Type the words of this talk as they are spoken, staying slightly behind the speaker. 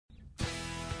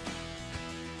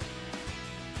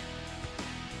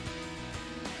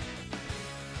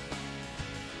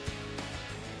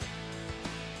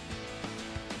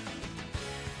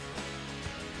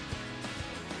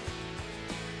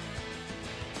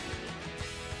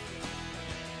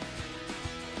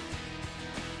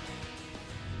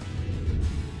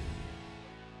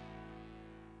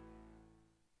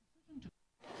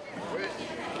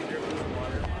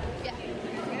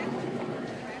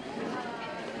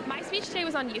speech today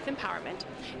was on youth empowerment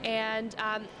and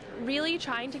really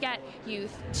trying to get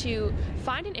youth to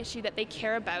find an issue that they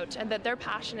care about and that they're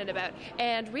passionate about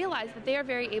and realize that they are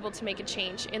very able to make a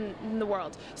change in the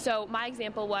world. So my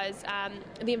example was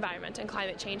the environment and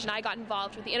climate change, and I got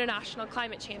involved with the International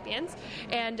Climate Champions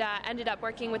and ended up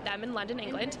working with them in London,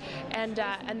 England, and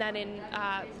then in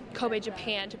Kobe,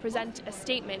 Japan, to present a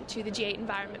statement to the G8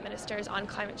 environment ministers on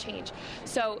climate change.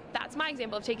 So that's my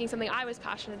example of taking something I was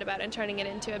passionate about and turning it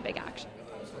into a big action.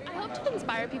 I hope to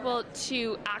inspire people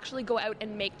to actually go out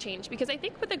and make change, because I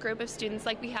think with a group of students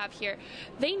like we have here,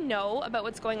 they know about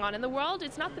what's going on in the world.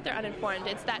 It's not that they're uninformed,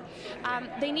 it's that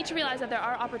they need to realize that there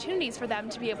are opportunities for them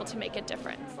to be able to make a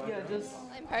difference.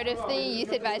 I'm part of the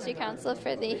Youth Advisory Council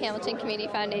for the Hamilton Community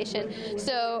Foundation.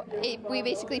 So we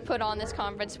basically put on this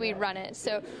conference, we run it.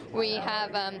 So we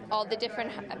have all the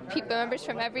different members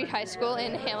from every high school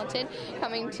in Hamilton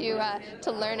coming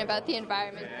to learn about the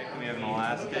environment. We have an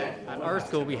Alaska. At our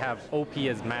school we have OP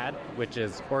is MAD, which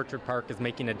is Orchard Park is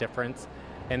Making a Difference.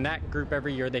 And that group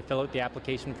every year they fill out the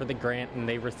application for the grant and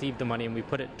they receive the money and we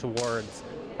put it towards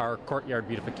our courtyard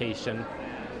beautification,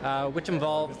 which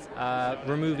involves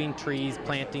removing trees,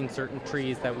 planting certain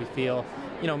trees that we feel,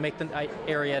 make the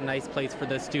area a nice place for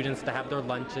the students to have their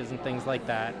lunches and things like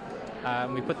that.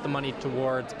 We put the money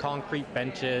towards concrete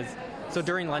benches, so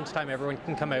during lunchtime everyone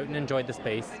can come out and enjoy the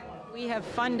space. We have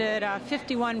funded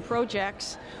 51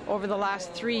 projects over the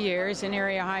last 3 years in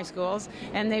area high schools,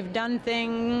 and they've done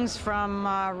things from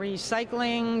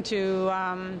recycling to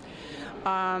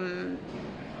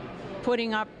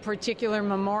putting up particular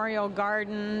memorial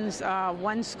gardens.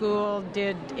 One school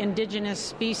did indigenous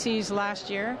species last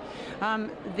year.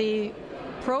 The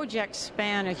projects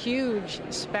span a huge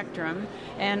spectrum,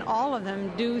 and all of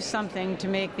them do something to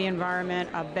make the environment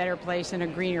a better place and a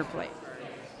greener place.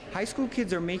 High school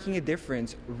kids are making a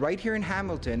difference right here in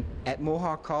Hamilton at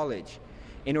Mohawk College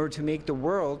in order to make the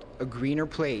world a greener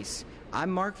place.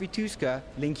 I'm Mark Vituska,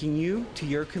 linking you to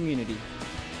your community.